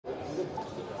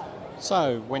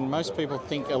So, when most people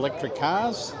think electric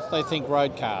cars, they think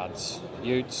road cars,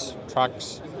 utes,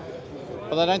 trucks,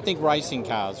 but they don't think racing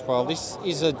cars. Well, this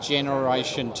is a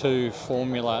Generation 2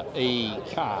 Formula E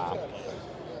car.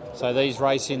 So these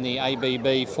race in the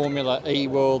ABB Formula E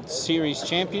World Series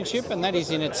Championship, and that is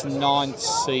in its 9th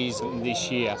season this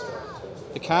year.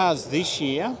 The cars this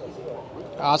year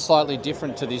are slightly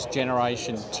different to this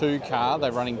Generation 2 car.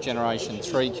 They're running Generation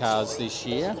 3 cars this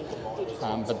year,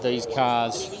 but these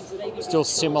cars still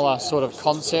similar sort of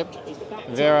concept,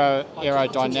 very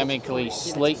aerodynamically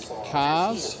sleek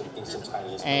cars.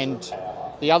 And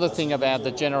the other thing about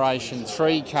the Generation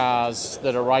 3 cars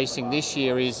that are racing this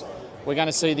year is we're going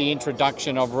to see the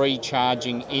introduction of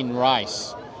recharging in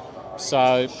race.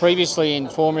 So previously in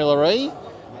Formula E,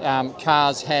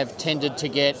 cars have tended to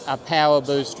get a power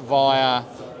boost via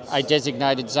a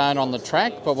designated zone on the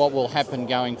track, but what will happen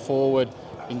going forward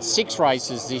in 6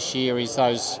 races this year is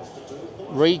those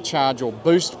recharge or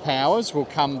boost powers will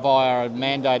come via a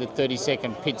mandated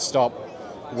 30-second pit stop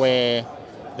where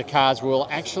the cars will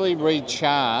actually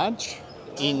recharge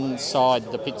inside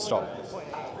the pit stop.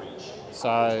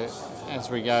 So as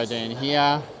we go down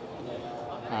here,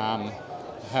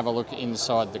 have a look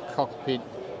inside the cockpit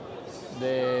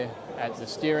there at the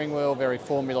steering wheel, very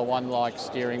Formula One-like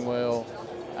steering wheel.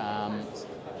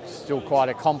 Still quite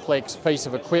a complex piece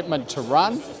of equipment to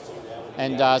run.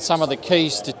 And some of the key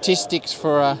statistics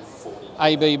for a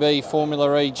ABB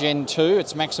Formula E Gen 2,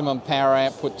 its maximum power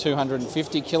output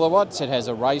 250 kilowatts, it has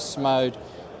a race mode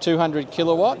 200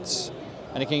 kilowatts,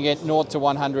 and it can get 0 to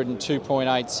 100 in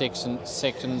 2.8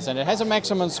 seconds, and it has a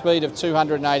maximum speed of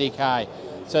 280k.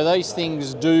 So these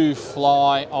things do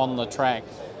fly on the track.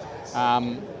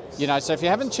 You know, so if you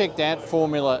haven't checked out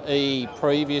Formula E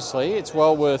previously, it's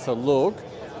well worth a look.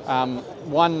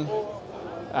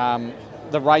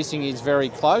 The racing is very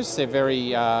close. They're very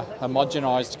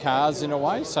homogenised cars in a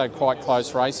way, so quite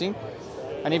close racing.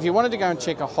 And if you wanted to go and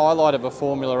check a highlight of a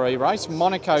Formula E race,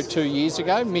 Monaco 2 years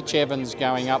ago, Mitch Evans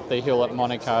going up the hill at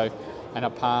Monaco and a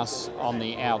pass on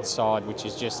the outside, which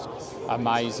is just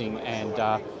amazing.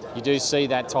 And you do see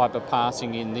that type of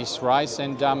passing in this race,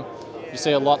 and you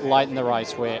see a lot late in the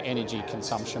race where energy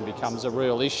consumption becomes a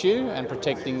real issue and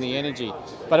protecting the energy.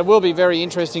 But it will be very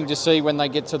interesting to see when they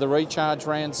get to the recharge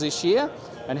rounds this year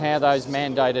and how those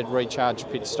mandated recharge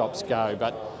pit stops go.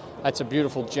 But that's a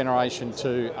beautiful Generation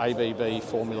 2 ABB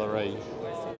Formula E.